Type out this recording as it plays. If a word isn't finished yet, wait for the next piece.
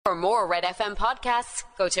For more Red FM podcasts,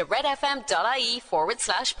 go to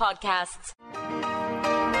redfm.ie/podcasts.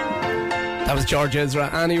 That was George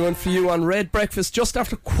Ezra. Anyone for you on Red Breakfast just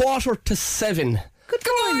after 7:15. Good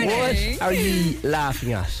morning. What are you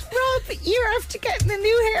laughing at? Rob, you're after getting a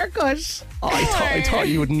new haircut. I thought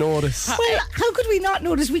you would notice. Well, how could we not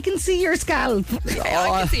notice? We can see your scalp.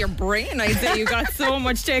 I can see your brain. I'd say you got so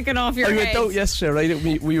much taken off your I head. went out yesterday,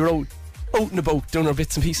 right? We were out and about doing our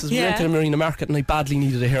bits and pieces. We went to the Marina Market and I badly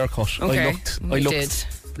needed a haircut. Okay. I looked.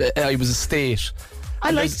 I was a state.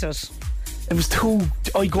 I liked it. It was too.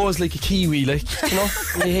 I goes like a kiwi, like, you know.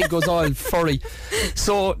 My head goes all furry.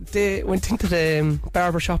 So they went into the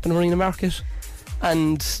barber shop in the Marina Market,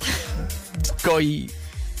 and the guy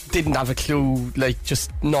didn't have a clue. Like, just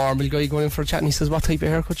normal guy going in for a chat, and he says, "What type of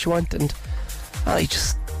haircut you want?" And I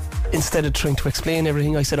just, instead of trying to explain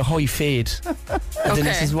everything, I said a high fade. And then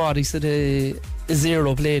he says, "What?" He said a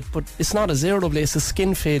zero blade, but it's not a zero blade, it's a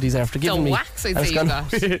skin fade he's after giving me. Wax, I'd say you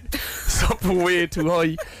got. Something way too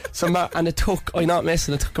high. And it took, I'm not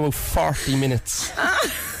messing, it took about 40 minutes.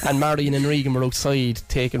 And Marion and Regan were outside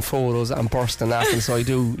taking photos and bursting laughing, so I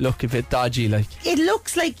do look a bit dodgy, like. It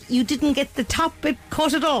looks like you didn't get the top bit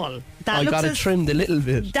cut at all. I got it trimmed a little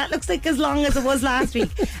bit. That looks like as long as it was last week.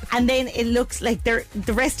 And then it looks like the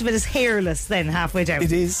rest of it is hairless then halfway down.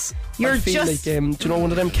 It is. You're I feel just like, do you know one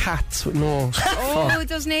of them cats with no... Oh,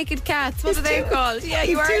 those naked cats. What are they called? Yeah,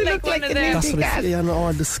 you are like one of them. That's what I feel, and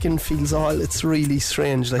all the skin feels all... It's really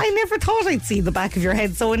strange. Like. I never thought I'd see the back of your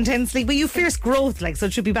head so intensely, but you fierce growth, like, so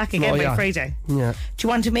it should be back again by Friday. Yeah. Do you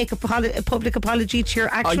want to make a public apology to your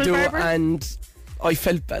actual barber? I do, and I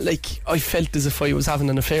felt as if I was having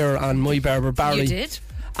an affair on my barber, Barry. You did?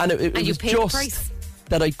 And it you was paid just the price.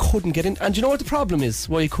 that I couldn't get in. And do you know what the problem is?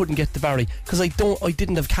 Why I couldn't get the Barry? Because I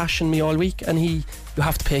didn't have cash in me all week, and you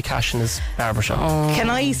have to pay cash in his barbershop. Can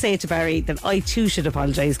I say to Barry that I too should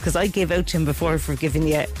apologise, because I gave out to him before for giving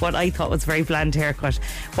you what I thought was a very bland haircut.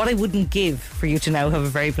 What I wouldn't give for you to now have a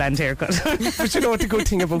very bland haircut. But you know what the good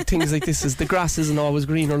thing about things like this is? The grass isn't always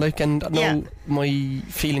greener, like, and now my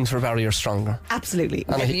feelings for Barry are stronger. Absolutely.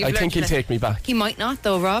 And I think he'll take me back. He might not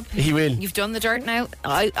though, Rob. He will. You've done the dirt now.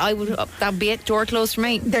 I would. That'd be it. Door closed for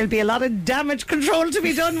me. There'll be a lot of damage control to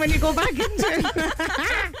be done when you go back into it.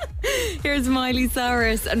 Here's Miley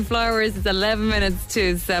Cyrus and Flowers. It's 11 minutes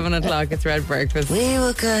to 7 o'clock. It's Red Breakfast. We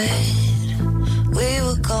were good, we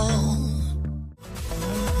were gold.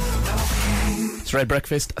 It's Red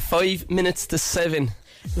Breakfast, 5 minutes to 7.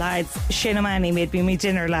 Lads, Shane O'Mahony made me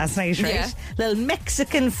dinner last night, right? Yeah. Little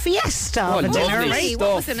Mexican fiesta of a dinner, lovely right? stuff.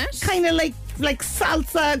 What was in it? Kind of like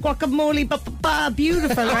salsa, guacamole,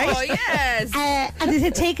 beautiful, right? Oh, yes. And it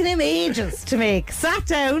had taken him ages to make. Sat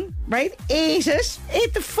down, right? Ate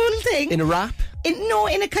the full thing. In a wrap?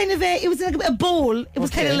 In a kind of it was in a bowl. It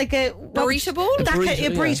was kind of like a burrito bowl? A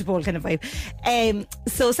burrito bowl kind of vibe.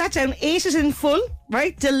 So sat down, ate it in full,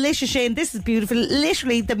 right? Delicious, Shane. This is beautiful.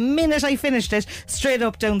 Literally, the minute I finished it, straight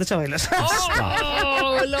up down the toilet.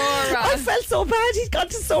 Oh, Laura. I felt so bad. He'd got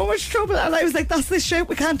to so much trouble, and I was like, "That's this shit.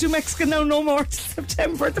 We can't do Mexican now, no more till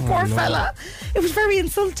September." The poor fella. It was very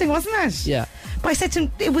insulting, wasn't it? Yeah. But I said to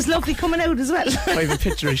him, it was lovely coming out as well. I have a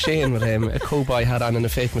picture of Shane with a cowboy hat on and a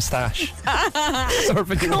fake moustache.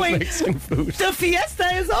 Serving Mexican food. The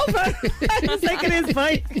fiesta is over. I was like, it is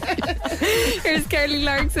fine. Here's Kelly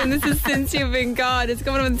Larkson. This is Since You've Been Gone. It's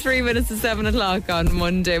coming up in 3 minutes to 7 o'clock on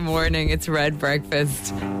Monday morning. It's Red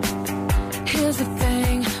Breakfast. Here's the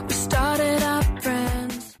thing, we started up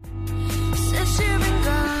friends. Since you've been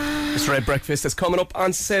gone. It's Red Breakfast. It's coming up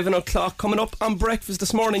on 7 o'clock. Coming up on breakfast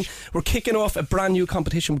this morning, we're kicking off a brand new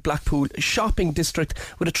competition with Blackpool Shopping District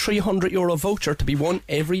with a €300 voucher to be won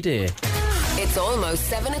every day. It's almost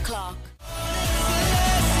 7 o'clock.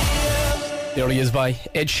 There he is by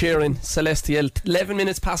Ed Sheeran, Celestial. 11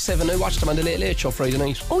 minutes past 7. I watched him on the Late Late Show Friday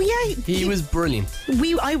night. Oh yeah, He was brilliant.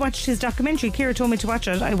 I watched his documentary. Kira told me to watch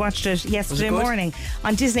it. I watched it yesterday morning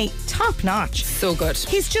on Disney. Top notch. So good.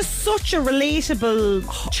 He's just such a relatable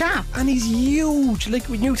chap. And he's huge. Like,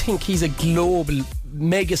 when you think he's a global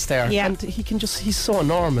megastar, and he's so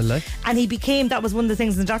normal, like. And he became, that was one of the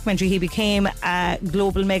things in the documentary, he became a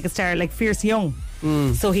global megastar, like fierce young.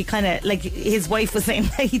 So he kind of, like, his wife was saying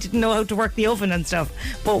that he didn't know how to work the oven and stuff,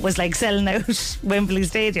 but was like selling out Wembley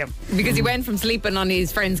Stadium. Because he went from sleeping on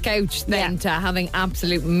his friend's couch then to having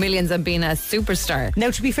absolute millions and being a superstar.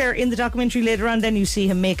 Now, to be fair, in the documentary later on, then you see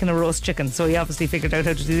him making a roast chicken, so he obviously figured out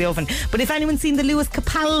how to do the oven. But if anyone's seen the Lewis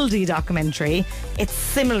Capaldi documentary, it's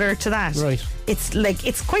similar to that. Right.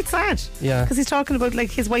 it's quite sad. Yeah. Because he's talking about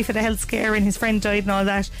like his wife had a health scare and his friend died and all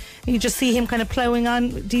that. And you just see him kind of ploughing on,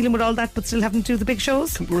 dealing with all that, but still having to do the big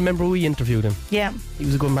shows. Remember we interviewed him? Yeah. He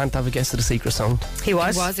was a good man to have a guest of the Secret Sound. He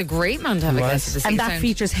was. He was a great man to have a guest at the And Secret that Sound.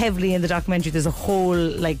 features heavily in the documentary. There's a whole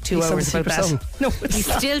like 2 He's on hours the about Secret that. Sound. No, it's He's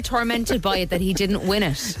not. still tormented by it that he didn't win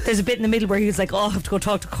it. There's a bit in the middle where he was like, oh, I have to go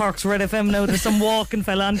talk to Cork's Red FM now. There's some walk and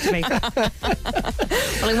fell onto me.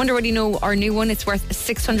 Well, I wonder what you know. Our new one, it's worth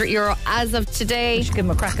 €600 as of today. Should give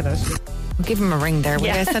him a crack at it. We'll give him a ring there.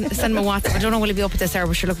 Yeah. Send him a WhatsApp. I don't know will he be up at this hour,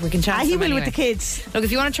 but sure, look, we can chat to He him will anyway. with the kids. Look,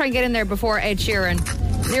 if you want to try and get in there before Ed Sheeran,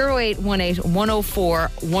 0818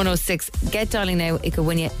 104 106. Get dialing now. It could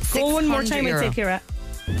win you €600. Go one more time, I'd say, Ciara.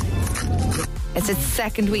 It's its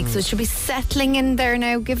second week, so it should be settling in there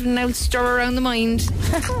now, giving an old stir around the mind,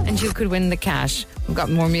 and you could win the cash. We've got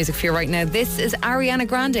more music for you right now. This is Ariana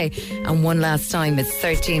Grande, and one last time, it's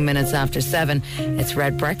 13 minutes after 7. It's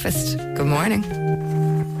Red Breakfast. Good morning.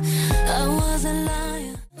 I was a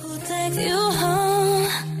liar who takes you home.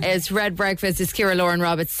 It's Red Breakfast. It's Ciara, Lauren,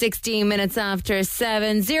 Rob. It's 16 minutes after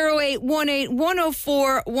 7. 0818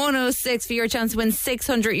 104 106 for your chance to win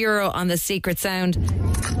 €600 on the Secret Sound.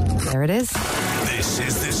 There it is. This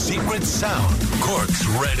is the Secret Sound, Cork's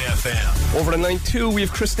Red FM. Over in line 2, we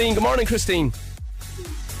have Christine. Good morning, Christine.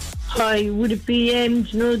 Hi, would it be,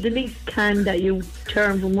 the leaf can that you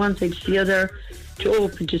turn from one side to the other to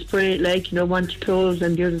open, to spray it like, one to close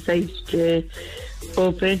and the other side to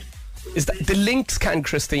open? Is that the Lynx can,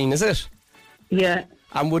 Christine, is it? Yeah.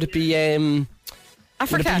 And would it be... Africa.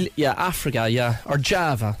 Would it be, Africa, yeah. Or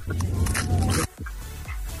Java.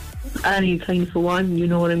 Any kind for one, you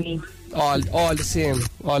know what I mean? All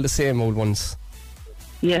the same old ones.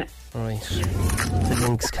 Yeah, Right. The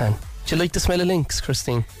Lynx can. Do you like the smell of Lynx,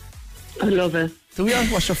 Christine? I love it. Do you?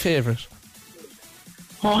 What's your favourite?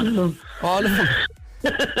 All of them. All of them. Do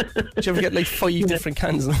you ever get like 5 different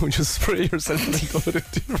cans and then just spray yourself and then go to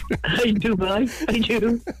different? I do, boy. I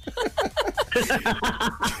do.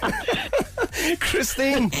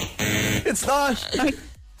 Christine, it's not.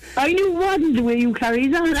 I knew one the way you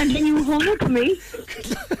carried on, and then you hung up to me.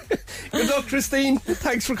 Good luck, Christine.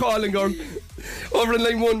 Thanks for calling, girl. Over in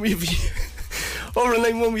line 1 we have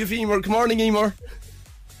Emer. Good morning, Emer.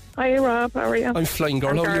 Hi Rob, how are you? I'm flying,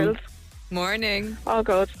 girl. How are you? Morning. All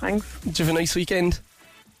good, thanks. Did you have a nice weekend?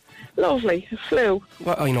 Lovely, flew.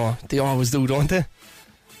 Well, I know, they always do, don't they?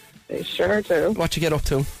 They sure do. What you get up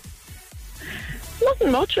to?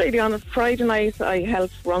 Nothing much really. On a Friday night I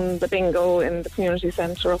helped run the bingo in the community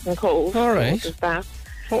centre up in Cove. All right. So it was that.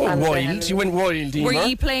 Oh, And wild. then- You went wild, Emer. Were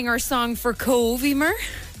you playing our song for Cove, Emer?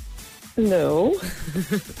 No.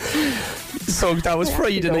 So that was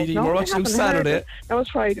Friday night, No, Emer. I What you do haven't Saturday? heard it. That was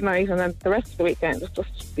Friday night, and then the rest of the weekend was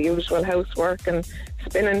just the usual housework and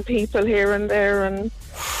spinning people here and there and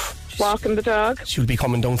walking the dog. She'll be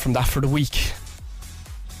coming down from that for the week.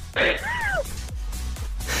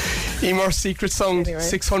 Emer, Secret Sound, Anyway.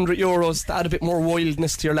 €600 to add a bit more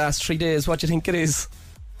wildness to your last 3 days. What do you think it is?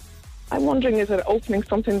 I'm wondering, is it opening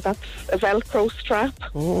something that's a Velcro strap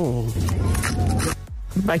Oh,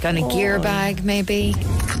 Like on a gear bag, maybe?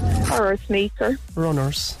 or a sneaker?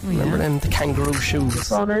 runners. Remember them, the kangaroo shoes.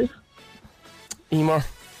 Runners. Emer,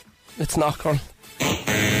 it's not, girl.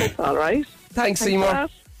 It's all right. Thanks, Thanks Emer. for that.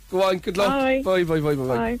 Go on, good luck. Bye. Bye.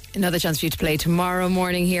 Bye. Another chance for you to play tomorrow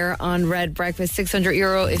morning here on Red Breakfast.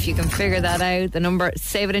 €600 if you can figure that out. The number,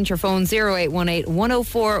 save it into your phone, 0818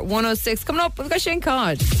 104 106. Coming up, we've got Shane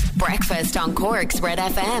Codd. Breakfast on Cork's Red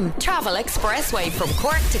FM. Travel expressway from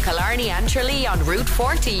Cork to Killarney and Tralee on Route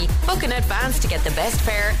 40. Book in advance to get the best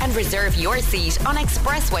fare and reserve your seat on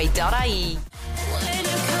expressway.ie. When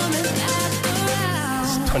you're coming back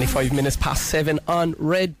around. 25 minutes past 7 on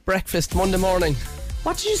Red Breakfast Monday morning.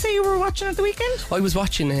 What did you say you were watching at the weekend? I was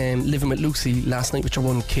watching Living with Lucy last night with your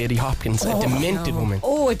one, Katie Hopkins. A demented woman.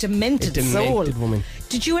 Oh, a demented, soul. Woman.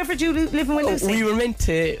 Did you ever do Living with Lucy? We were meant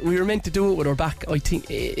to do it with her back. I think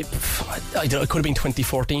it could have been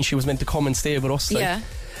 2014. She was meant to come and stay with us. Like. Yeah.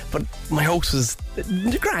 But my house was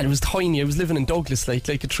grand. It was tiny. I was living in Douglas, like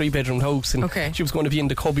a 3-bedroom house, and Okay. she was going to be in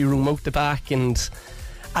the cubby room out the back, and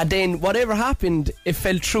then whatever happened, it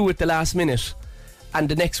fell through at the last minute. And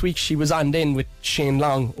the next week she was on then with Shane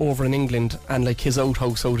Long over in England, and like his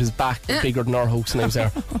outhouse out his back was bigger than our house, and I was there.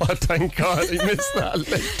 Oh, thank God I missed that.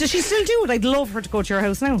 Like, Does she still do it? I'd love her to go to your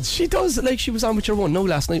house now. she does, like she was on with your one now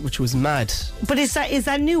last night, which was mad. But is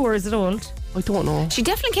that new or is it old? I don't know. She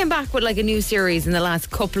definitely came back with like a new series in the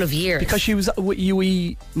last couple of years. Because she was with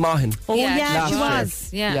UE Mahin. Oh, yeah, she last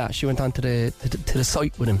was. year. Yeah. She went on to the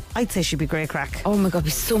site with him. I'd say she'd be great crack. Oh my God, be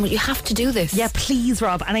so much. You have to do this. Yeah, please,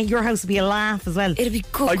 Rob. And your house would be a laugh as well. It'd be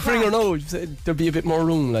good. I'd bring her now. There'd be a bit more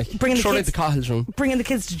room. Like, Bringing the throw her kids- into Cahill's room. Bringing the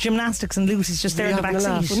kids to gymnastics and Lucy's just there in the back having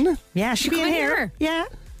a laugh, seat. wouldn't it? Yeah, she'd be come in in here. here. Yeah.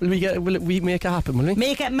 Will we make it happen, will we?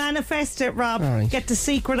 Make it, manifest it, Rob. All right. Get the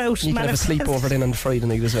secret out. You can have a manifest. sleepover then on the Friday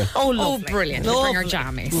night as well. Oh, Oh, lovely. brilliant. Lovely. Bring our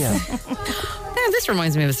jammies. Yeah. Now, this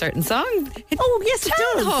reminds me of a certain song. Oh, yes, it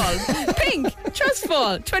Town does. Hall. Pink. Trust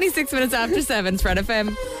Fall. 26 minutes after 7. Spread FM.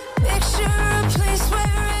 Picture a place where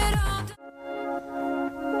it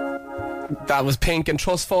all That was Pink and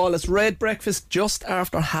Trust Fall. It's Red Breakfast just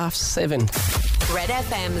after 7:30. Red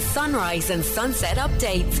FM's sunrise and sunset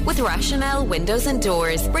updates with Rationale Windows and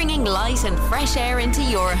Doors, bringing light and fresh air into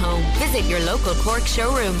your home. Visit your local Cork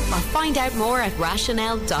showroom or find out more at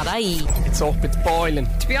rationale.ie. It's up, it's boiling.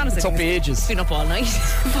 To be honest, It's up ages. It's been up all night.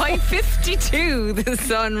 5:52, the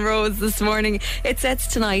sun rose this morning. It sets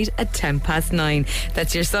tonight at 9:10.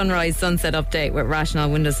 That's your sunrise sunset update with Rationale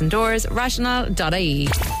Windows and Doors. Rationale.ie.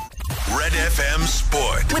 Red FM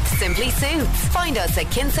Sport. With Simply Suits. Find us at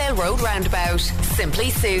Kinsale Road Roundabout. Simply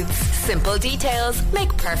Suits. Simple details make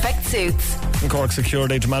perfect suits. Cork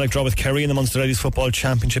secured a dramatic draw with Kerry in the Munster Ladies Football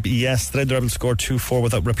Championship yesterday. The Rebels scored 2-4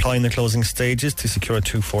 without replying the closing stages to secure a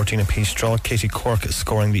 2-14 apiece draw. Katie Cork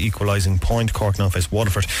scoring the equalising point. Cork now face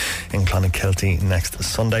Waterford in Kielty next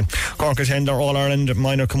Sunday. Cork attained their All-Ireland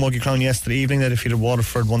minor camogie crown yesterday evening. They defeated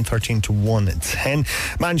Waterford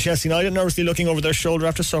 113-110. Manchester United nervously looking over their shoulder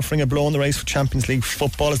after suffering a blow in the race for Champions League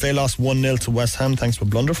football as they lost 1-0 to West Ham thanks to a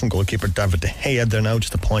blunder from goalkeeper David De Gea. They're now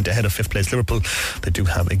just a point ahead of 5th place Liverpool. They do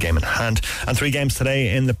have a game in hand. And 3 games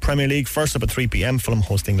today in the Premier League. First up at 3 p.m, Fulham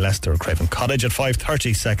hosting Leicester at Craven Cottage. At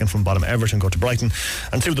 5:30, second from bottom Everton go to Brighton,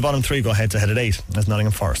 and 2 of the bottom 3 go head to head at 8 as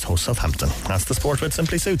Nottingham Forest host Southampton. That's the sport with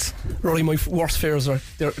Simply Suits. Rory, my worst fears are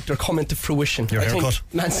they're coming to fruition. Your I think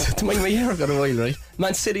haircut. my haircut a while, right?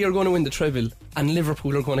 Man City are going to win the treble and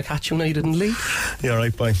Liverpool are going to catch United and league. Yeah,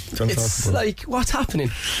 right, bye. It's like, what's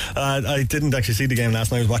happening? I didn't actually see the game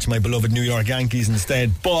last night. I was watching my beloved New York Yankees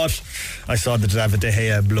instead, but I saw the David De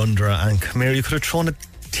Gea blunder, and come here, you could have thrown a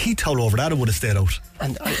tea towel over that, it would have stayed out.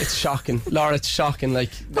 And it's shocking, Laura. It's shocking. Like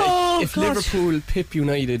if God. Liverpool pip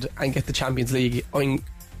United and get the Champions League,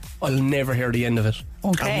 I'll never hear the end of it.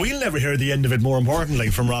 Okay. And we'll never hear the end of it, more importantly,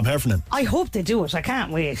 from Rob Heffernan. I hope they do it. I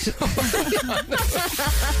can't wait.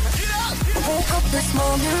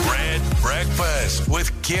 Red Breakfast with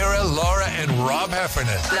Ciara, Laura and Rob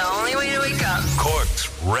Heffernan. The only way to wake up. Cork's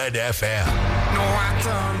Red FM.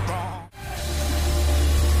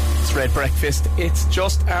 It's Red Breakfast. It's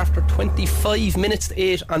just after 25 minutes to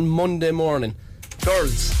 8 on Monday morning.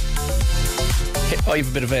 Girls,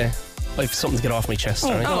 I have something to get off my chest.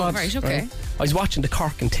 all right? Oh, right, okay. I was watching the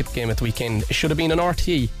Cork and Tip game at the weekend. It should have been an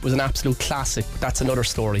RTE. It was an absolute classic, but that's another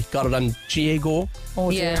story. Got it on GA Go.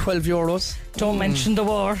 Oh, Yeah. €12. Don't mention the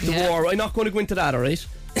war. The war. I'm not going to go into that, alright?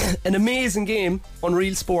 An amazing game.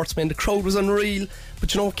 Unreal sportsmen. The crowd was unreal.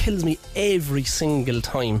 But you know what kills me every single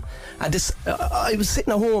time? And this, I was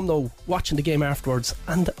sitting at home though, watching the game afterwards,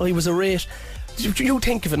 and I was irate. You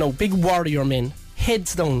think of it now, big warrior men,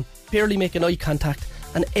 heads down, barely making eye contact,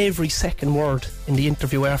 and every second word in the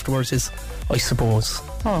interview afterwards is, I suppose.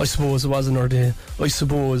 I suppose it wasn't our day. I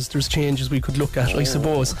suppose there's changes we could look at. I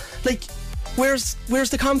suppose. Like, where's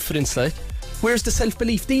the confidence, like? Where's the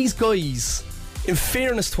self-belief? These guys, in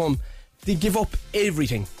fairness to them, they give up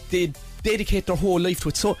everything. They dedicate their whole life to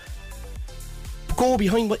it. So go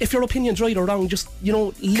behind. If your opinion's right or wrong, just,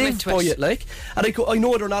 live to by it. it, like. And I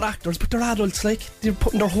know they're not actors, but they're adults, like. They're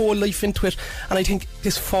putting their whole life into it. And I think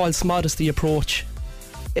this false modesty approach,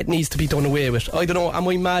 it needs to be done away with. I don't know, am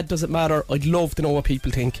I mad? Does it matter? I'd love to know what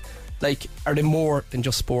people think. Like, are they more than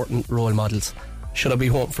just sporting role models? Should I be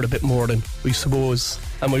hoping for a bit more than, I suppose?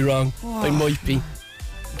 Am I wrong? I might be.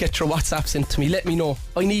 Get your WhatsApps into me, let me know.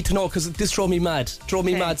 I need to know, because this drove me mad. Drove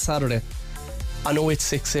me mad Saturday. I know it's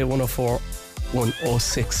 68104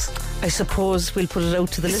 106. I suppose we'll put it out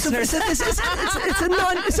to the listeners.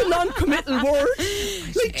 It's a non-committal word.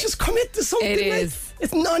 Like, just commit to something. It like. is.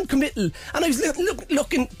 It's non-committal. And I was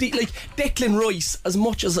looking like Declan Rice, as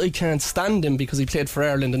much as I can't stand him because he played for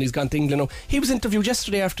Ireland and he's gone to England now. He was interviewed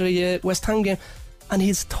yesterday after the West Ham game, and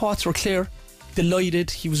his thoughts were clear, delighted.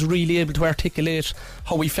 He was really able to articulate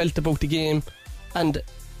how he felt about the game. And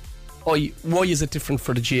why is it different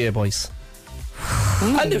for the GA boys?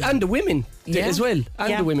 And the women as well.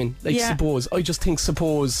 And the women. Like, suppose. I just think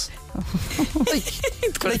suppose.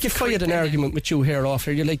 like if I had an argument with you here off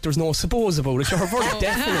here, you're like, there's no suppose about it. You're very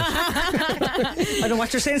definite. I don't know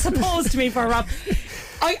what you're saying suppose to me for, Rob.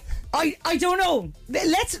 I don't know.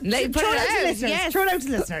 Let's throw it out to listeners. Yes. Throw it out to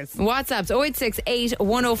listeners. WhatsApp's 0868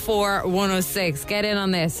 104 106. Get in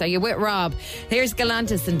on this. Are you with Rob? Here's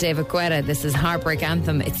Galantis and David Guetta. This is Heartbreak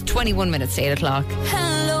Anthem. It's 21 minutes to 8 o'clock.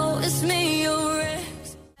 Hello, it's me, your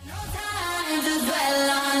ex. No time to dwell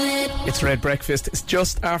on it. It's Red Breakfast. It's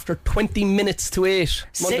just after 20 minutes to 8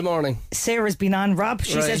 Monday morning. Sarah's been on Rob.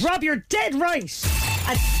 She says, Rob, you're dead right.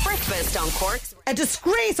 Breakfast on Cork's. A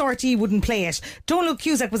disgrace RT wouldn't play it. Donald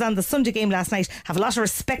Cusack was on the Sunday game last night. Have a lot of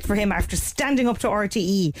respect for him after standing up to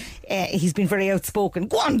RTE. He's been very outspoken.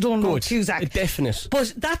 Go on, Donald Cusack. Definite.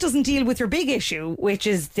 But that doesn't deal with your big issue, which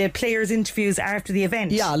is the players' interviews after the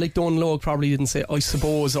event. Yeah, like Donald probably didn't say, I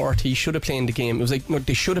suppose RT should have played the game. It was like, no,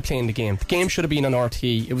 they should have played the game. The game should have been on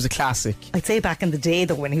RTE. It was a classic. I'd say back in the day,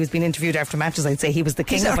 though, when he was being interviewed after matches, I'd say he was the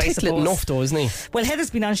king He's of, I articulate suppose. enough, though, isn't he? Well, Heather's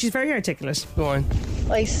been on. She's very articulate. Go on.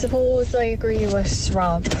 I suppose I agree with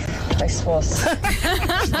Rob. I suppose.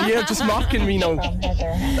 You're just mocking me now.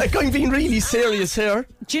 Like, I'm being really serious here.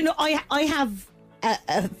 Do you know, I have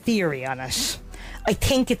a theory on it. I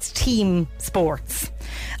think it's team sports.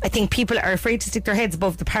 I think people are afraid to stick their heads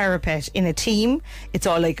above the parapet in a team. It's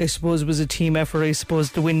all like, I suppose it was a team effort. I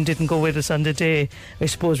suppose the wind didn't go with us on the day. I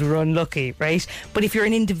suppose we were unlucky, right? But if you're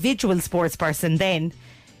an individual sports person, then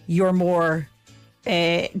you're more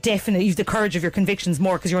definite. You've the courage of your convictions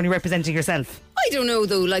more because you're only representing yourself. I don't know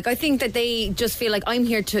though. Like, I think that they just feel like I'm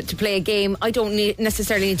here to play a game. I don't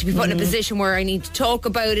necessarily need to be put in a position where I need to talk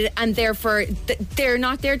about it, and therefore they're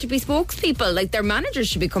not there to be spokespeople. Like, their managers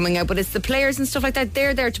should be coming out, but it's the players and stuff like that.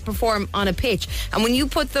 They're there to perform on a pitch, and when you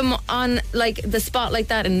put them on like the spot like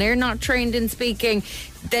that, and they're not trained in speaking,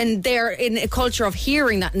 then they're in a culture of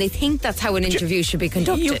hearing that, and they think that's how an interview should be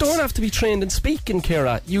conducted. You don't have to be trained in speaking,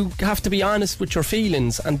 Ciara. You have to be honest with your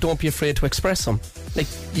feelings and don't be afraid to express them. Like,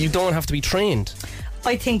 you don't have to be trained.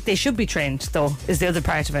 I think they should be trained, though, is the other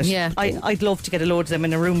part of it. Yeah. I'd love to get a load of them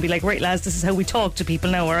in a room, be like, right, lads, this is how we talk to people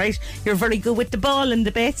now, all right? You're very good with the ball and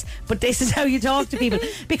the bits, but this is how you talk to people.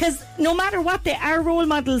 Because no matter what, they are role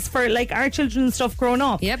models for, like, our children and stuff growing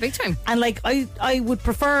up. Yeah, big time. And, like, I would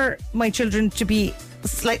prefer my children to be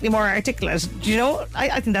slightly more articulate. Do you know?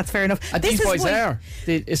 I think that's fair enough. And these boys are.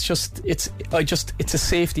 It's a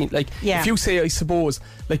safety. Like, if you say, I suppose,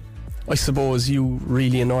 like, I suppose you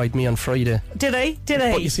really annoyed me on Friday. Did I?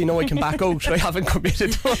 But you see, now I can back out. I haven't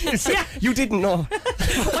committed. You didn't know.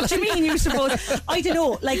 What do you mean, you suppose? I don't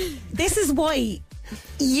know. Like, this is why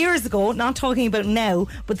years ago, not talking about now,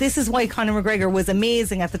 but this is why Conor McGregor was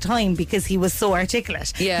amazing at the time, because he was so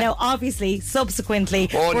articulate. Yeah. Now, obviously, subsequently,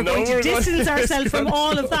 we're going to distance ourselves from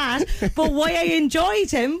all of that. But why I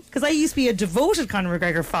enjoyed him, because I used to be a devoted Conor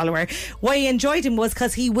McGregor follower, why I enjoyed him was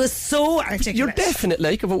because he was so articulate. You're definite,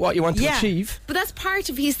 like, about what you want to achieve. But that's part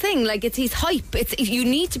of his thing. Like, it's his hype. You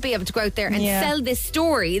need to be able to go out there and sell this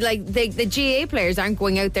story. Like, the GA players aren't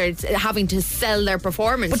going out there having to sell their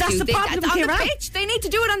performance. But that's the problem, on the pitch. They need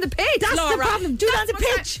to do it on the pitch. That's Laura. the problem. Do it on the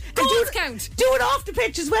pitch. Goals count. Do it off the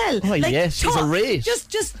pitch as well. Oh, like, yes, she's a rage.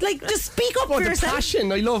 Just speak up for the yourself.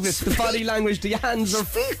 Passion, I love it. The body language, the hands are.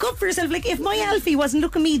 Speak up for yourself. Like, if my Alfie wasn't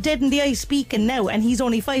looking me dead in the eye speaking now, and he's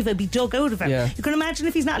only 5, I'd be dug out of him. Yeah. You can imagine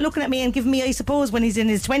if he's not looking at me and giving me I suppose when he's in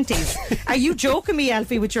his 20s. Are you joking me,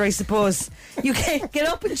 Alfie, with your I suppose? You get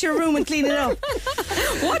up into your room and clean it up.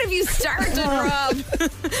 What have you started, Rob?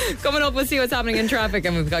 Coming up, we'll see what's happening in traffic,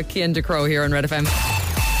 and we've got Kielty Crow here on Red FM.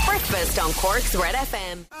 Breakfast on Cork's Red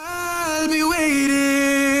FM. I'll be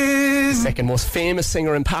waiting. Second most famous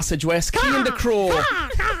singer in Passage West, Kielty Crow.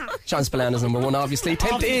 John Spillana's number 1, obviously.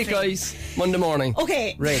 10 to 8, guys. Monday morning.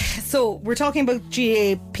 Okay, Red. So we're talking about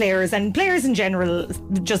GA players and players in general,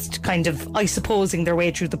 just kind of, I supposing their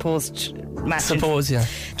way through the post match. Suppose, yeah.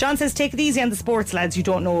 John says, take it easy on the sports lads. You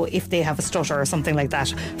don't know if they have a stutter or something like that.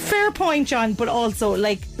 Fair point, John, but also,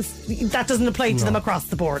 like, that doesn't apply to them across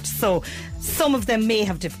the board. So some of them may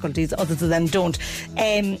have difficulties, others of them don't.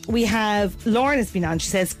 We have Lauren has been on. She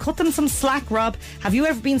says, cut them some slack, Rob. Have you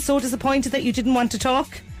ever been so disappointed that you didn't want to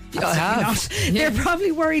talk? I have. Yeah. They're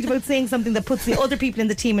probably worried about saying something that puts the other people in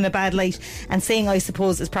the team in a bad light, and saying I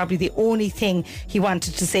suppose is probably the only thing he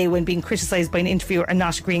wanted to say when being criticised by an interviewer and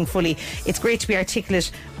not agreeing fully. It's great to be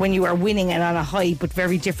articulate when you are winning and on a high, but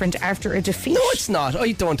very different after a defeat. No, it's not.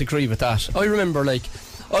 I don't agree with that. I remember, like,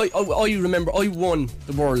 I remember I won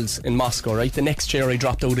the Worlds in Moscow, right? The next year I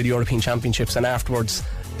dropped out of the European Championships, and afterwards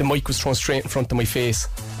the mic was thrown straight in front of my face.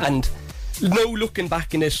 And now looking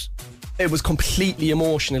back in it, it was completely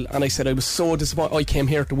emotional, and I said I was so disappointed. I came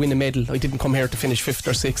here to win a medal. I didn't come here to finish 5th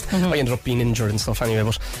or 6th. I ended up being injured and stuff anyway,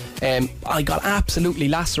 but I got absolutely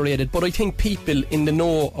lacerated. But I think people in the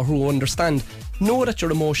know or who understand know that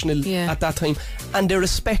you're emotional at that time, and they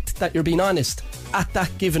respect that you're being honest at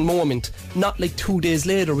that given moment, not like 2 days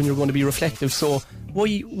later when you're going to be reflective. So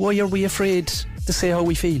why are we afraid to say how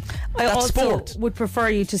we feel? I That's also sport. would prefer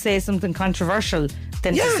you to say something controversial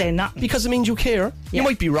than to say nothing. Because it means you care. You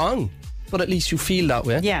might be wrong, but at least you feel that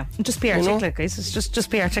way. Yeah, just be articulate, guys. It's just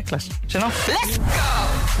be articulate. Do you know? Let's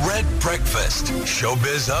go! Red Breakfast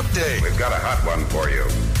Showbiz Update. We've got a hot one for you.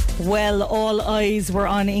 Well, all eyes were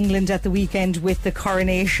on England at the weekend with the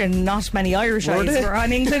coronation. Not many Irish eyes were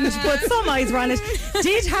on England, but some eyes were on it.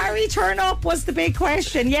 Did Harry turn up was the big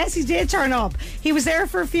question. Yes, he did turn up. He was there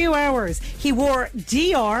for a few hours. He wore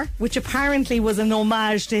Dior, which apparently was an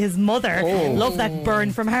homage to his mother. Love that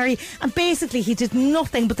burn from Harry. And basically he did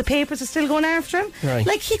nothing, but the papers are still going after him. Right.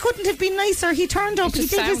 Like, he couldn't have been nicer. He turned up, he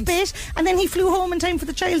did his bit, and then he flew home in time for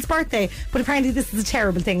the child's birthday. But apparently this is a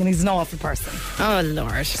terrible thing and he's an awful person. Oh,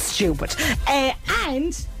 Lord. Stupid.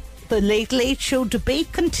 And the Late Late Show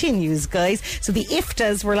debate continues, guys. So the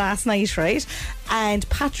IFTAs were last night, right? And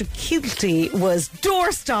Patrick Kielty was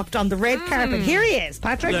doorstopped on the red carpet. Here he is,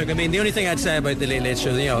 Patrick. Look, I mean, the only thing I'd say about the Late Late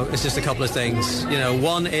Show, it's just a couple of things.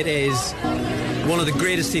 One, it is one of the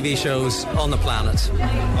greatest TV shows on the planet.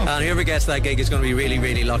 And whoever gets that gig is going to be really,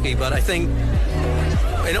 really lucky. But I think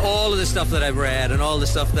in all of the stuff that I've read and all the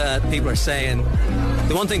stuff that people are saying,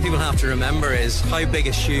 the one thing people have to remember is how big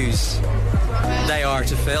a shoes they are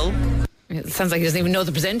to fill. It sounds like he doesn't even know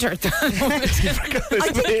the presenter at the moment.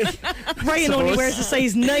 Ryan only wears a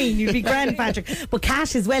size 9. You'd be grand, Patrick. But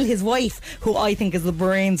Kat as well, his wife, who I think is the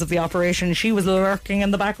brains of the operation, she was lurking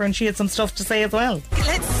in the background. She had some stuff to say as well.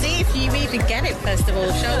 Let's see if you even get it, first of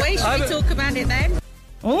all, shall we? Shall we talk about it then?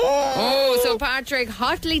 So Patrick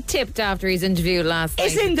hotly tipped after his interview last night.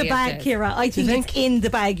 It's in the bag, Ciara. I think it's in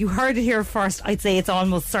the bag. You heard it here first. I'd say it's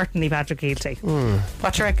almost certainly Patrick Kielty.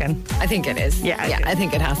 What do you reckon? I think it is. Yeah, I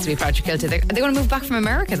think it has to be Patrick Kielty. Are they going to move back from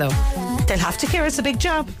America though? They'll have to, Ciara. It's a big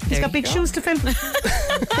job. He's got big shoes to fill.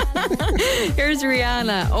 Here's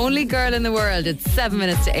Rihanna, Only Girl in the World. It's 7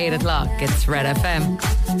 minutes to 8 o'clock. It's Red FM.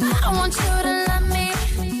 I want you to love me.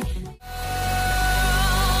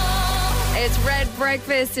 It's Red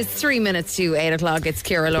Breakfast. It's 3 minutes to 8 o'clock. It's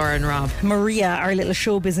Ciara, Laura and Rob. Maria, our little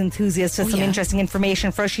showbiz enthusiast, has some interesting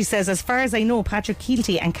information for us. She says, as far as I know, Patrick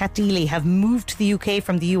Kielty and Kat Deely have moved to the UK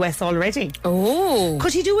from the US already.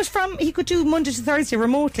 Could he do it he could do Monday to Thursday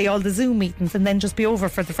remotely, all the Zoom meetings, and then just be over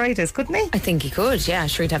for the Fridays, couldn't he? I think he could, yeah.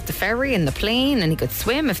 Sure, he'd have the ferry and the plane, and he could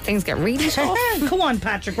swim if things get really tough. Come on,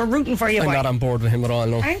 Patrick, we're rooting for you. I'm not on board with him at all,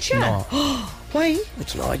 no. Aren't you? No. Why? I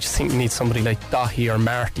don't know, I just think we need somebody like Dahi or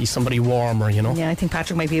Marty, somebody warmer, Yeah, I think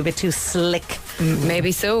Patrick might be a bit too slick.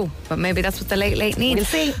 Maybe so, but maybe that's what the Late Late needs. We'll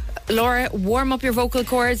see. Laura, warm up your vocal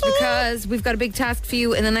cords because we've got a big task for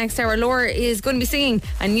you in the next hour. Laura is going to be singing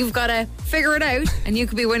and you've got to figure it out, and you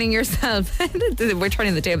could be winning yourself, we're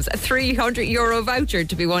turning the tables, a €300 voucher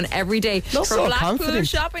to be won every day from Blackpool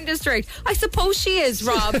Shopping District. I suppose she is,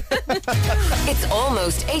 Rob. It's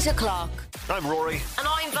almost 8 o'clock. I'm Rory. And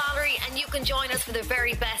I'm Valerie, and you can join us for the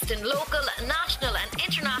very best in local, national and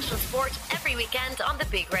international sport every weekend on the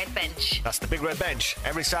Big Red Bench. That's the Big Red Bench,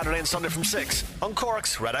 every Saturday and Sunday from 6 on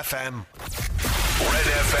Cork's Red FM. Red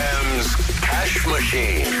FM's Cash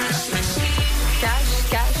Machine. Cash.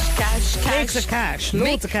 Loads of cash.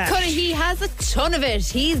 Loads of cash. He has a ton of it.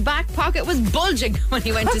 His back pocket was bulging when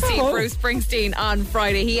he went to see Bruce Springsteen on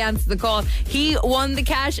Friday. He answered the call. He won the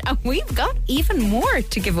cash, and we've got even more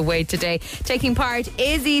to give away today. Taking part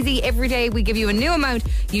is easy. Every day we give you a new amount.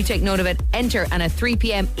 You take note of it, enter, and at 3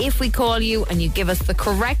 p.m, if we call you and you give us the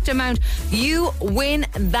correct amount, you win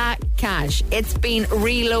that cash. It's been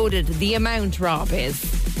reloaded. The amount, Rob, is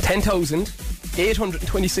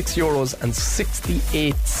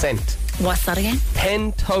 €10,826.68. What's that again?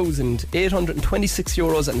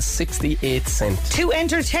 €10,826.68. To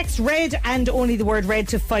enter, text RED and only the word RED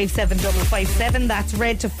to 57557. That's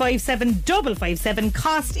RED to 57557.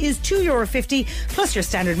 Cost is €2.50 plus your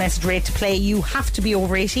standard message rate to play. You have to be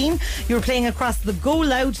over 18. You're playing across the Go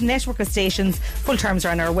Loud network of stations. Full terms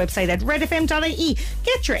are on our website at redfm.ie.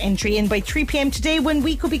 Get your entry in by 3 p.m. today when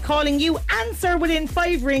we could be calling you. Answer within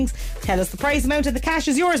 5 rings. Tell us the prize amount and the cash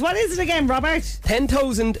is yours. What is it again, Robert?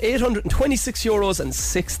 €10,826.68.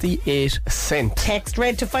 Text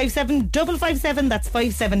RED to 57557. That's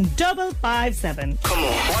 57557. Come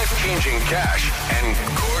on. Life-changing cash and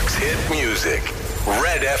Cork's hit music.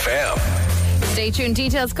 Red FM. Stay tuned.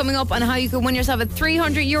 Details coming up on how you can win yourself a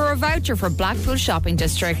 €300 voucher for Blackpool Shopping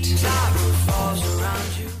District.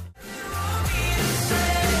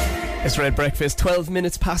 It's Red Breakfast, 12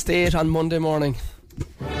 minutes past 8 on Monday morning.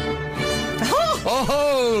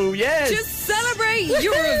 Oh, yes! To celebrate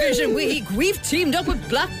Eurovision week, we've teamed up with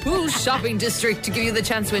Blackpool Shopping District to give you the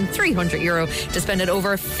chance to win €300 to spend at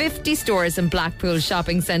over 50 stores in Blackpool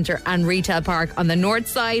Shopping Centre and Retail Park on the north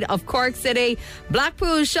side of Cork City.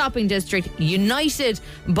 Blackpool Shopping District, united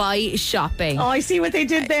by shopping. Oh, I see what they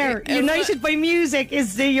did there. United by music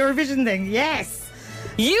is the Eurovision thing. Yes.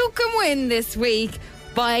 You can win this week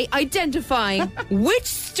by identifying which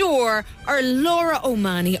store our Laura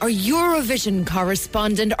O'Mahony, our Eurovision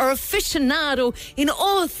correspondent, our aficionado in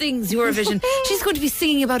all things Eurovision. She's going to be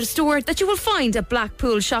singing about a store that you will find at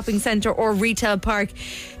Blackpool Shopping Centre or Retail Park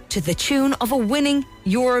to the tune of a winning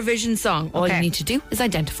Eurovision song. All you need to do is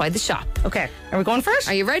identify the shop. Okay, are we going first?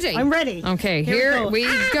 Are you ready? I'm ready. Okay, here we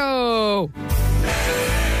go.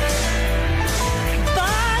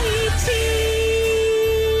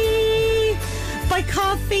 Buy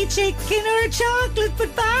coffee, chicken or chocolate,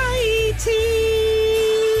 but buy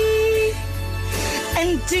tea.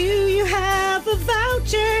 And do you have a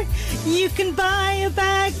voucher? You can buy a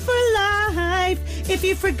bag for life if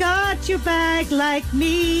you forgot your bag like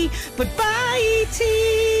me. But buy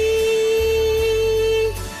tea.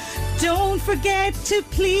 Don't forget to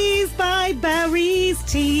please buy Barry's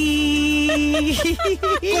tea.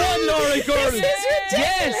 Go on, Laura Gordon.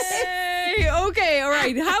 Yes. Okay, all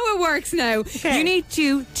right. How it works now. Okay. You need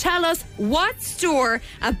to tell us what store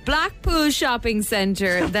at Blackpool Shopping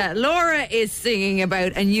Centre that Laura is singing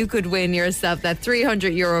about, and you could win yourself that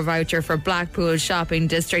 €300 voucher for Blackpool Shopping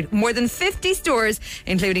District. More than 50 stores,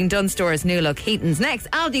 including Dunn Stores, New Look, Heaton's, Next,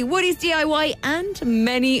 Aldi, Woody's DIY, and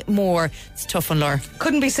many more. It's a tough one, Laura.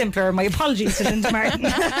 Couldn't be simpler. My apologies to Linda Martin.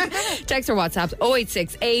 Text or WhatsApp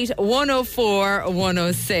 0868 104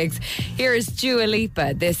 106. Here is Dua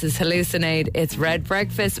Lipa. This is Hallucinate. It's Red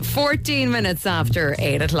Breakfast, 14 minutes after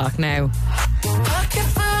 8 o'clock now.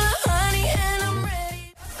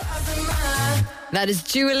 That is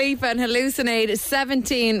Dua Lipa and Hallucinate,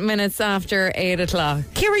 17 minutes after 8 o'clock.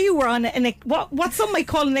 Kira, you were on what some might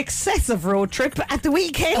call an excessive road trip at the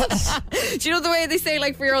weekend. Do you know the way they say,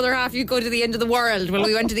 like, for your other half, you go to the end of the world? Well,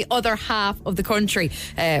 we went to the other half of the country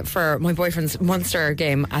for my boyfriend's Munster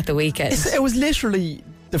game at the weekend. It was literally...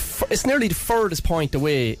 it's nearly the furthest point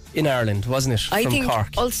away in Ireland, wasn't it? I from think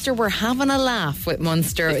Cork. Ulster were having a laugh with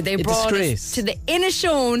Munster. They brought us to the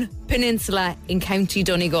Inishowen Peninsula in County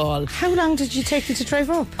Donegal. How long did you take you to drive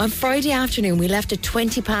up? On Friday afternoon, we left at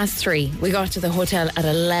 3:20. We got to the hotel at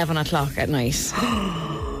 11 o'clock at night.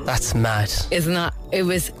 That's mad. Isn't that? It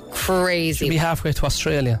was crazy. Should be halfway to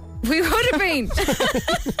Australia. We would have been.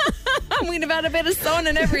 We'd have had a bit of sun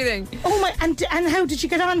and everything. Oh my! And how did you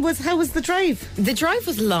get on? How was the drive? The drive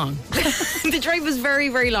was long. The drive was very,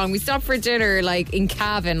 very long. We stopped for dinner like in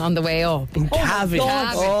Cavan on the way up. In Cavan.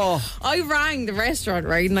 Oh. I rang the restaurant,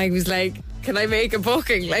 right, and I was like, can I make a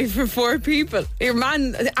booking like for 4 people? Your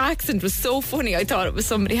man's accent was so funny, I thought it was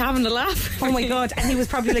somebody having a laugh. Oh my God. And he was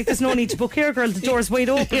probably like, there's no need to book here, girl, the door's wide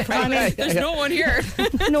open, come on in. There's no one here.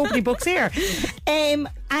 Nobody books here. And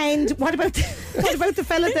what about the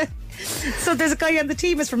fella that... So there's a guy on the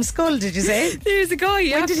team is from Skull, did you say? There's a guy,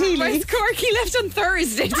 yeah. When did he leave? Cork. He left on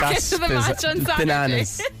Thursday to get to the match on Saturday.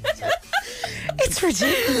 Bananas. It's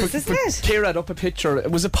ridiculous, isn't it? Kira had up a picture. It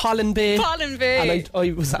was a Pollen Bay. Pollen Bay. And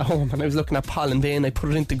I was at home and I was looking at Pollen Bay and I put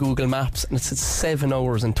it into Google Maps and it said 7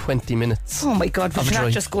 hours and 20 minutes. Oh my God, would you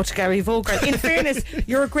not just go to Gary Vogel? In fairness,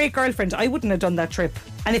 you're a great girlfriend. I wouldn't have done that trip.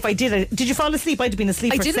 And if I did you fall asleep? I'd have been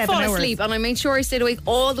asleep for 7 hours. I didn't fall asleep, and I made sure I stayed awake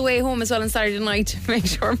all the way home as well on Saturday night to make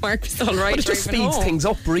sure Mark was all right. But it just speeds things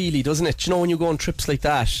up, really, doesn't it? You know, when you go on trips like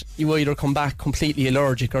that, you either come back completely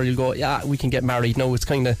allergic or you'll go, yeah, we can get married. No, it's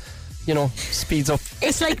kind of, you know, speeds up.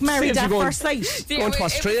 It's like married at first sight. Going to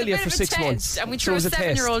Australia for 6 months. And we threw a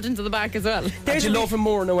 7-year-old into the back as well. Do you love him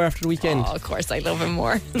more now after the weekend? Oh, of course I love him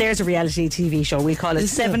more. There's a reality TV show. We call it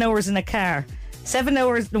 7 hours in a car. 7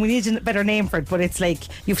 hours, we need a better name for it, but it's like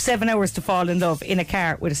you've 7 hours to fall in love in a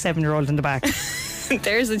car with a 7-year-old in the back.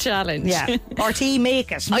 There's a challenge. Yeah. RT,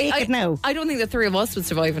 make it. Make it now. I don't think the 3 of us would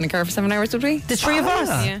survive in a car for 7 hours, would we? The 3 of us?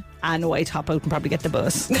 Yeah. I know, I'd hop out and probably get the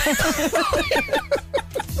bus.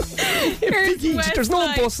 There's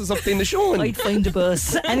no buses up in the show. I'd find a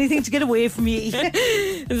bus. Anything to get away from me.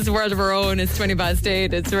 This is a world of our own. It's 20 past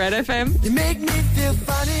 8. It's Red FM. You make me feel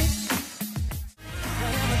funny.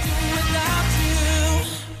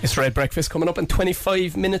 It's Red Breakfast coming up in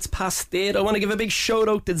 25 minutes past 8. I want to give a big shout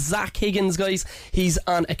out to Zach Higgins, guys. He's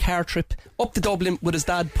on a car trip up to Dublin with his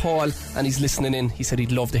dad Paul, and he's listening in. He said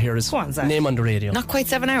he'd love to hear his name on the radio. Not quite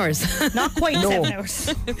 7 hours. Not quite 7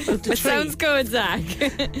 hours. It sounds good, Zach.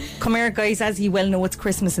 Come here, guys. As you well know, it's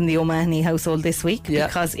Christmas in the O'Mahony household this week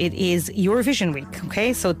because it is Eurovision week.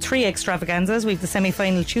 Okay, so 3 extravaganzas. We have the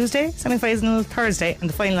semi-final Tuesday, semi-final Thursday, and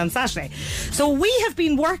the final on Saturday. So we have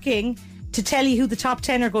been working to tell you who the top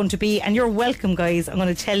 10 are going to be, and you're welcome, guys. I'm going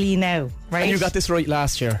to tell you now, right? And you got this right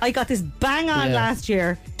last year. I got this bang on last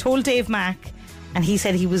year. Told Dave Mack, and he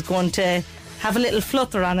said he was going to have a little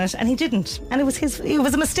flutter on it, and he didn't. And it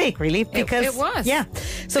was a mistake, really, because it was. Yeah.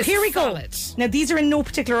 So it's here we solid. go. Now these are in no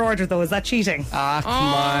particular order, though. Is that cheating? Come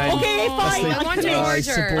on. Okay, fine. I want to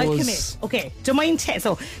order. I'll commit. Okay, do mine 10.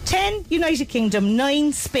 So 10 United Kingdom,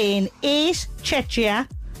 9 Spain, 8 Czechia,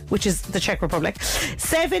 which is the Czech Republic,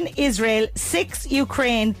 7 Israel, 6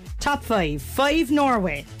 Ukraine, top 5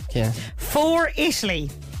 Norway, 4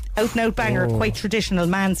 Italy, out and out banger, quite traditional,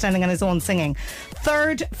 man standing on his own singing.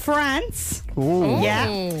 3rd France.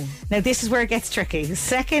 Yeah. Now this is where it gets tricky.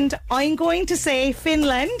 2nd, I'm going to say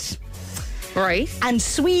Finland. Right. And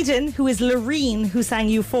Sweden, who is Loreen, who sang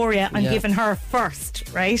Euphoria. I'm giving her first,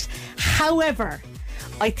 right? However,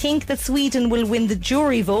 I think that Sweden will win the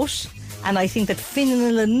jury vote, and I think that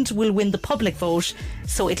Finland will win the public vote,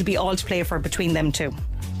 so it'll be all to play for between them two.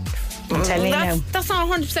 I'm telling you now. That's not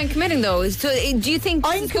 100% committing, though. So, do you think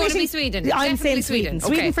it's going to be Sweden? I'm Definitely saying Sweden. Okay.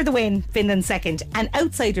 Sweden for the win, Finland second. And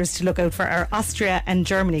outsiders to look out for are Austria and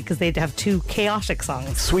Germany, because they'd have 2 chaotic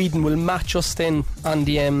songs. Sweden will match us then on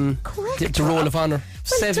the Roll of Honour.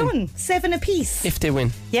 Well 7. done. 7 apiece. If they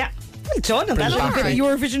win. Yeah. Well done. And that little bit of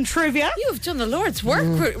Eurovision trivia. You've done the Lord's work,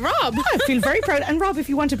 Rob. I feel very proud. And Rob, if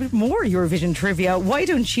you want a bit more Eurovision trivia, why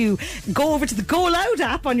don't you go over to the Go Loud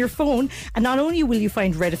app on your phone, and not only will you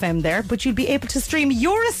find Red FM there, but you'll be able to stream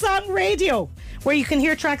Eurosong Radio, where you can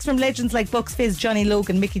hear tracks from legends like Bucks Fizz, Johnny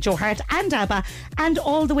Logan, Mickey Joe Hart and ABBA, and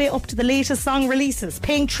all the way up to the latest song releases.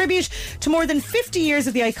 Paying tribute to more than 50 years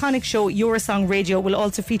of the iconic show, Eurosong Radio will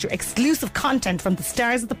also feature exclusive content from the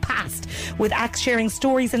stars of the past, with acts sharing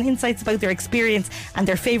stories and insights about their experience and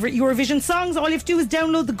their favourite Eurovision songs. All you have to do is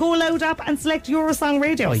download the Go Loud app and select Eurosong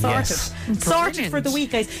Radio. Sorted for the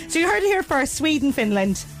week, guys. So you heard it here first: Sweden,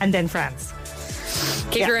 Finland, and then France.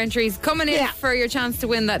 Keep your entries coming in for your chance to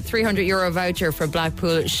win that €300 voucher for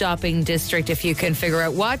Blackpool Shopping District, if you can figure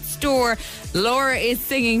out what store Laura is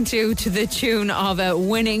singing to the tune of a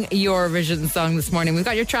winning Eurovision song this morning. We've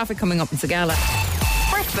got your traffic coming up in Sagala.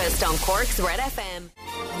 Breakfast on Cork's Red FM.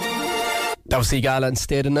 That was Sigala and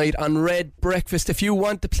Stay the Night on Red Breakfast. If you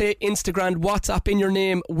want to play Instagram, WhatsApp in your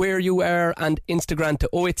name, where you are, and Instagram to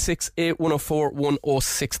 086 8104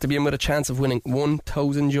 106 to be in with a chance of winning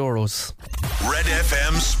 €1,000. Red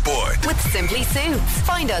FM Sport. With Simply Suits.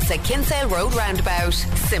 Find us at Kinsale Road Roundabout.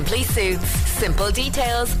 Simply Suits. Simple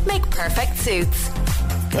details make perfect suits.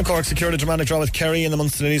 Cork secured a dramatic draw with Kerry in the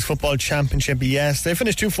Munster Ladies Football Championship. Yes, they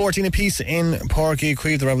finished 2-14 apiece in Páirc Uí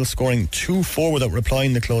Chaoimh, the Rebels scoring 2-4 without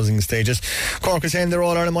replying the closing stages. Cork was in their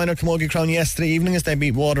All-Ireland minor camogie crown yesterday evening as they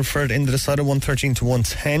beat Waterford in the decider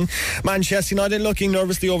 113-110. Manchester United looking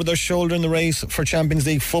nervously over their shoulder in the race for Champions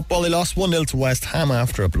League football. They lost 1-0 to West Ham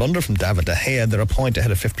after a blunder from David De Gea. They're a point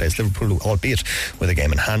ahead of 5th place Liverpool, albeit with a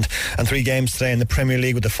game in hand. And 3 games today in the Premier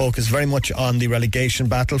League with the focus very much on the relegation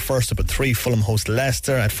battle. First up at 3, Fulham host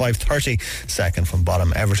Leicester at 5:30. Second from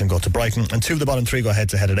bottom, Everton go to Brighton, and 2 of the bottom 3 go head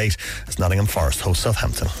to head at 8 as Nottingham Forest host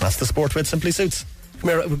Southampton. That's the sport with Simply Suits.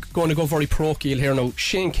 Come here, we're going to go very parochial here now.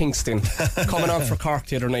 Shane Kingston coming on for Cork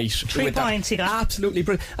the other night. 3 points he got. Absolutely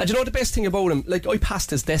brilliant. And do you know the best thing about him? Like, I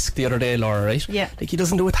passed his desk the other day, Laura, right? Yeah. Like, he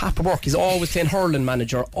doesn't do a tap of work. He's always playing hurling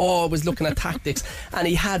manager, always looking at tactics, and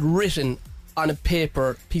he had written on a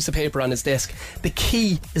piece of paper on his desk, the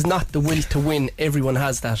key is not the will to win. Everyone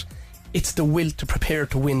has that. It's the will to prepare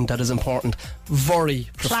to win that is important. Very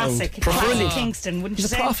profound. Classic Kingston, wouldn't you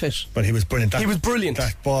say? He's a prophet. But he was brilliant. He was brilliant.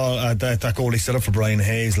 That ball, that goal he set up for Brian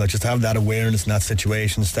Hayes, like, just to have that awareness in that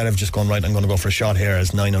situation instead of just going, right, I'm going to go for a shot here,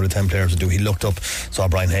 as 9 out of 10 players would do. He looked up, saw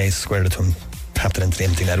Brian Hayes, squared it to him, tapped it into the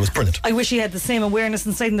empty net. It was brilliant. I wish he had the same awareness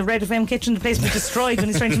inside in the Red FM kitchen. The place was destroyed when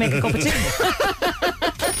he's trying to make a cup of tea. The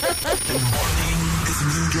morning is a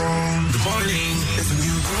new dawn. The morning is a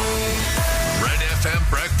new dawn. Red FM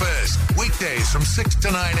Breakfast. Weekdays from 6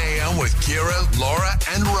 to 9 a.m. with Kira, Laura,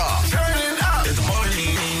 and Rob. Turning up in the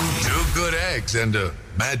morning. 2 good eggs and a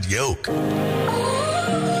mad yolk.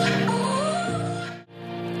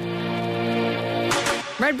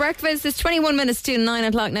 Red Breakfast is 21 minutes to 9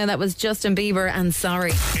 o'clock now. That was Justin Bieber and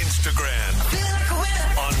Sorry. Instagram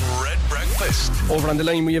on Red Breakfast. Over on the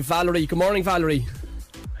line we have Valerie. Good morning, Valerie.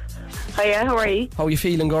 Hiya, how are you? How are you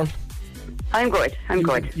feeling, girl? I'm good.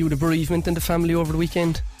 You had a bereavement in the family over the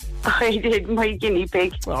weekend? I did, my guinea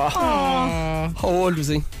pig. Oh. How old was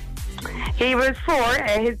he? He was 4.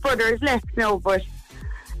 His brother is left now, but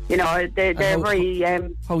you know they're very.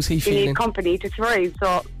 How's he they feeling? need company to survive,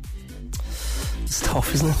 so it's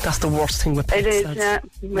tough, isn't it? That's the worst thing with pets. it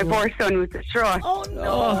is. My poor son was distraught. Oh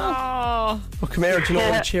no! Well, come here, do you know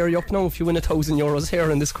I'll cheer you up now if you win €1,000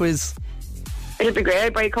 here in this quiz. It'll be great.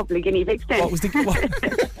 I'll buy a couple of guinea pigs then. What was the?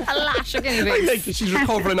 A lash of guinea I pigs. like that she's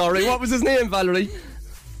recovering already. What was his name, Valerie?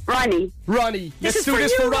 Ronnie. Let's do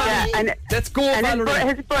this for Ronnie. Yeah, and let's go, and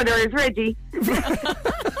Valerie. his brother is Reggie.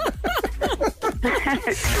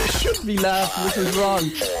 Should be laughing. This is wrong.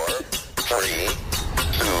 4, 3,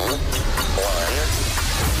 2, 1.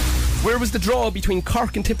 Where was the draw between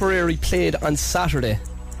Cork and Tipperary played on Saturday?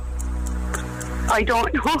 I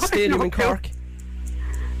don't know. Stadium in Cork.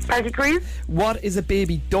 Patrick Reeves. What is a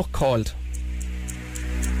baby duck called?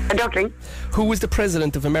 A duckling. Who was the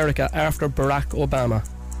president of America after Barack Obama?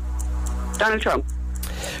 Donald Trump.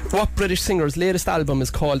 What British singer's latest album is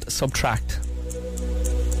called Subtract?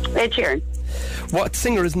 Ed Sheeran. What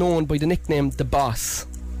singer is known by the nickname The Boss?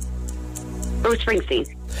 Bruce Springsteen.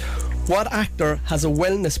 What actor has a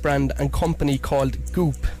wellness brand and company called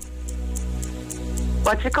Goop?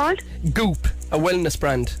 What's it called? Goop, a wellness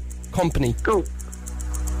brand company. Goop.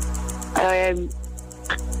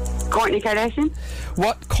 Kourtney Kardashian.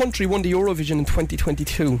 What country won the Eurovision in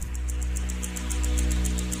 2022?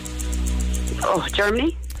 Oh,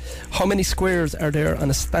 Germany. How many squares are there on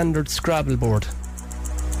a standard Scrabble board?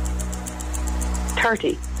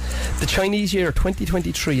 30. The Chinese year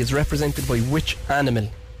 2023 is represented by which animal?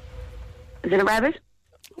 Is it a rabbit?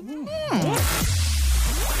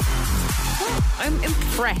 I'm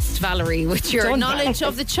impressed, Valerie, with your knowledge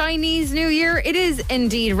of the Chinese New Year. It is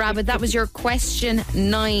indeed rabbit. That was your question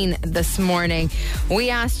 9 this morning. We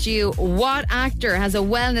asked you what actor has a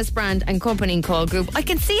wellness brand and company called Goop. I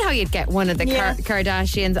can see how you'd get one of the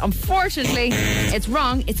Kardashians. Unfortunately, it's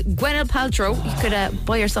wrong. It's Gwyneth Paltrow. You could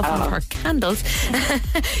buy yourself one of her candles.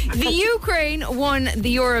 The Ukraine won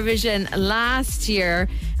the Eurovision last year,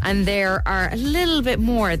 and there are a little bit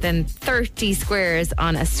more than 30 squares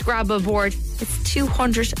on a Scrabble board. It's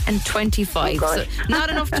 225. So not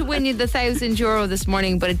enough to win you the €1,000 this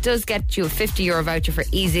morning, but it does get you a €50 voucher for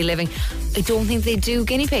easy living. I don't think they do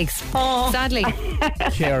guinea pigs, sadly.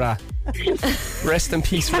 Ciara. Rest in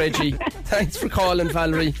peace, Reggie. Thanks for calling,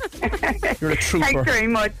 Valerie. You're a trooper. Thanks very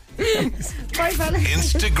much. Bye, Valerie.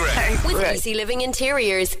 Instagram. With Easy Living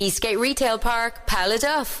Interiors, Eastgate Retail Park,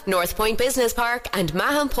 Paladuff, North Point Business Park, and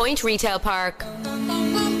Mahon Point Retail Park.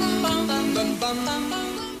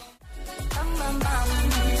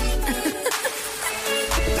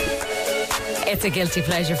 It's a guilty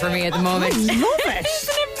pleasure for me at the moment. I love it.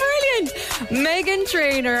 Isn't it brilliant? Meghan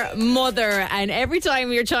Trainor, mother, and every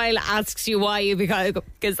time your child asks you why, you go,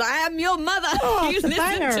 because I am your mother. You listen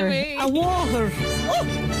banger. to me. A water.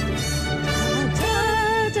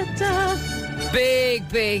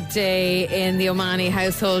 Big day in the Omani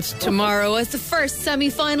household tomorrow as the first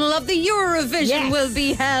semi-final of the Eurovision will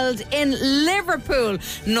be held in Liverpool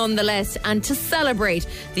nonetheless. And to celebrate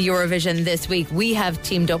the Eurovision this week, we have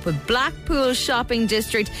teamed up with Blackpool Shopping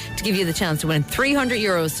District to give you the chance to win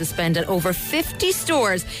 €300 to spend at over 50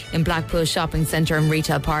 stores in Blackpool Shopping Centre and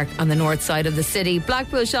Retail Park on the north side of the city.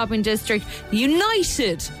 Blackpool Shopping District,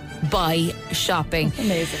 united by shopping.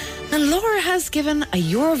 Amazing. And Laura has given a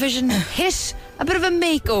Eurovision hit a bit of a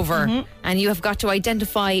makeover, and you have got to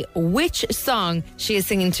identify which song she is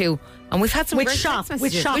singing to. And we've had some Which great shop? text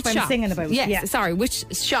Which messages. shop I'm singing about? Yes, Yeah. sorry, which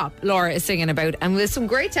shop Laura is singing about. And there's some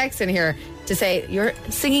great texts in here to say your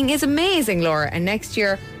singing is amazing, Laura, and next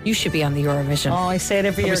year you should be on the Eurovision. Oh, I say it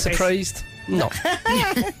every Are year. we surprised? No.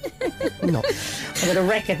 No. I'm going to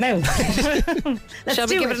wreck it now. Shall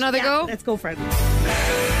we give it another go? Let's go for it.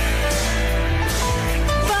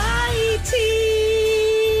 Buy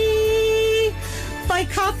tea, buy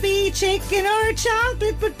coffee, chicken or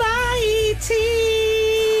chocolate, but buy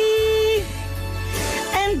tea.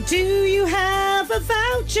 And do you have a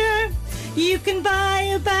voucher? You can buy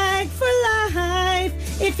a bag for life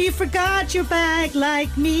if you forgot your bag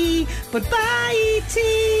like me, but buy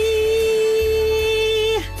tea.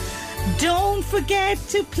 Don't forget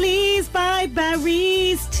to please buy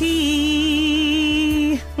Barry's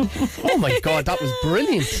tea. Oh my God, that was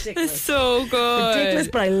brilliant. So good. Ridiculous,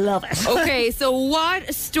 but I love it. Okay, so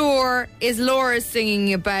what store is Laura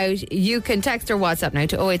singing about? You can text or WhatsApp now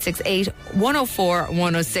to 0868 104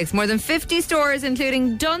 106. More than 50 stores,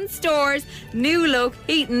 including Dunnes Stores, New Look,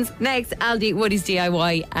 Heaton's, Next, Aldi, Woody's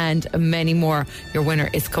DIY, and many more. Your winner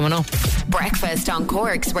is coming up. Breakfast on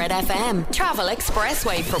Cork's Red FM. Travel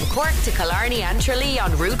expressway from Cork to Killarney and Tralee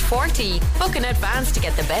on Route 40. Book in advance to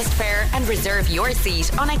get the best fare and reserve your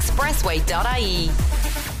seat on expressway.ie.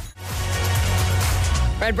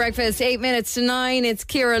 Red Breakfast, 8 minutes to 9. It's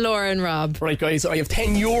Ciara, Laura and Rob. Right, guys, I have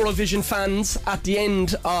 10 Eurovision fans at the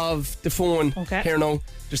end of the phone. Okay. Here now.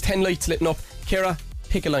 There's 10 lights lit up. Ciara,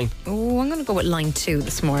 pick a line. Oh, I'm going to go with line 2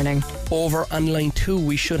 this morning. Over on line 2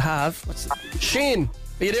 we should have... What's it? Shane.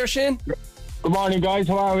 Are you there, Shane? Good morning, guys.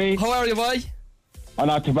 How are we? How are you, boy? Oh,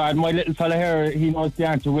 not too bad. My little fella here, he knows the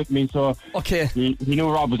answer with me, so... Okay. He knew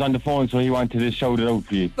Rob was on the phone, so he wanted to shout it out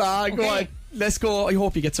for you. Go on. Let's go. I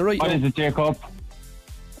hope he gets it right. What is it, Jacob?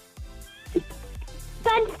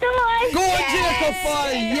 Thanks, Go on, Jacob,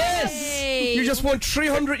 boy. Yes. You just won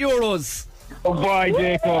 €300. Oh, boy,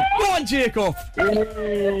 Jacob. Go on, Jacob.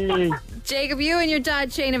 Yay. Jacob, you and your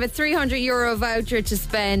dad, Shane, have a €300 voucher to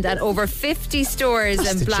spend at over 50 stores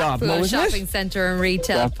in Blackpool Shopping Centre and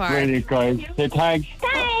Retail Park. That's brilliant, guys. Say thanks.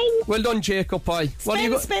 Well done, Jacob, boy. What are you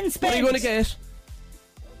going to get?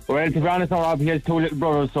 Well, to be honest, Rob, he has 2 little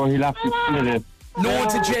brothers, so he'll have to split it.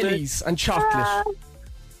 Loads of jellies and chocolate.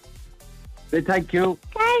 Say thank you.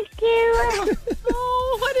 Thank you.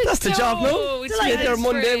 Oh, what a That's the job, no? Get there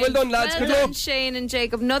Monday. Well done, lads. Well Good done, luck. Shane and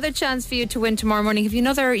Jacob. Another chance for you to win tomorrow morning. Have you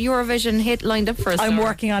another Eurovision hit lined up for us? I'm Laura?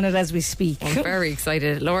 working on it as we speak. I'm very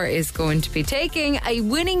excited. Laura is going to be taking a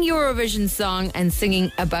winning Eurovision song and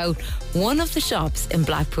singing about one of the shops in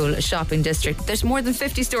Blackpool shopping district. There's more than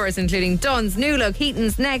 50 stores, including Dunnes, New Look,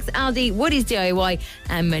 Heaton's, Next, Aldi, Woody's DIY,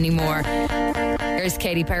 and many more. Here's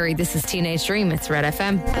Katy Perry. This is Teenage Dream. It's Red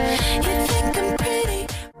FM.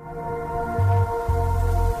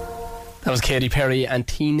 That was Katy Perry and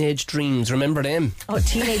Teenage Dreams. Remember them? Oh,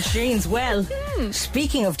 Teenage Dreams. Well,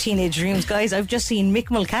 speaking of Teenage Dreams, guys, I've just seen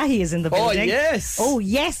Mick Mulcahy is in the building. Oh, yes. Oh,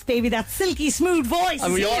 yes, baby. That silky smooth voice.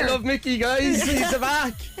 And we all love Mickey, guys. He's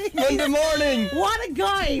back. Monday morning. What a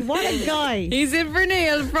guy. What a guy. He's in for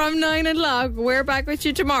Neil from 9 o'clock. We're back with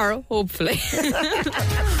you tomorrow, hopefully.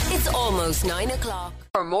 It's almost 9 o'clock.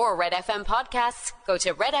 For more Red FM podcasts, go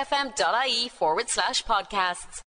to redfm.ie/podcasts.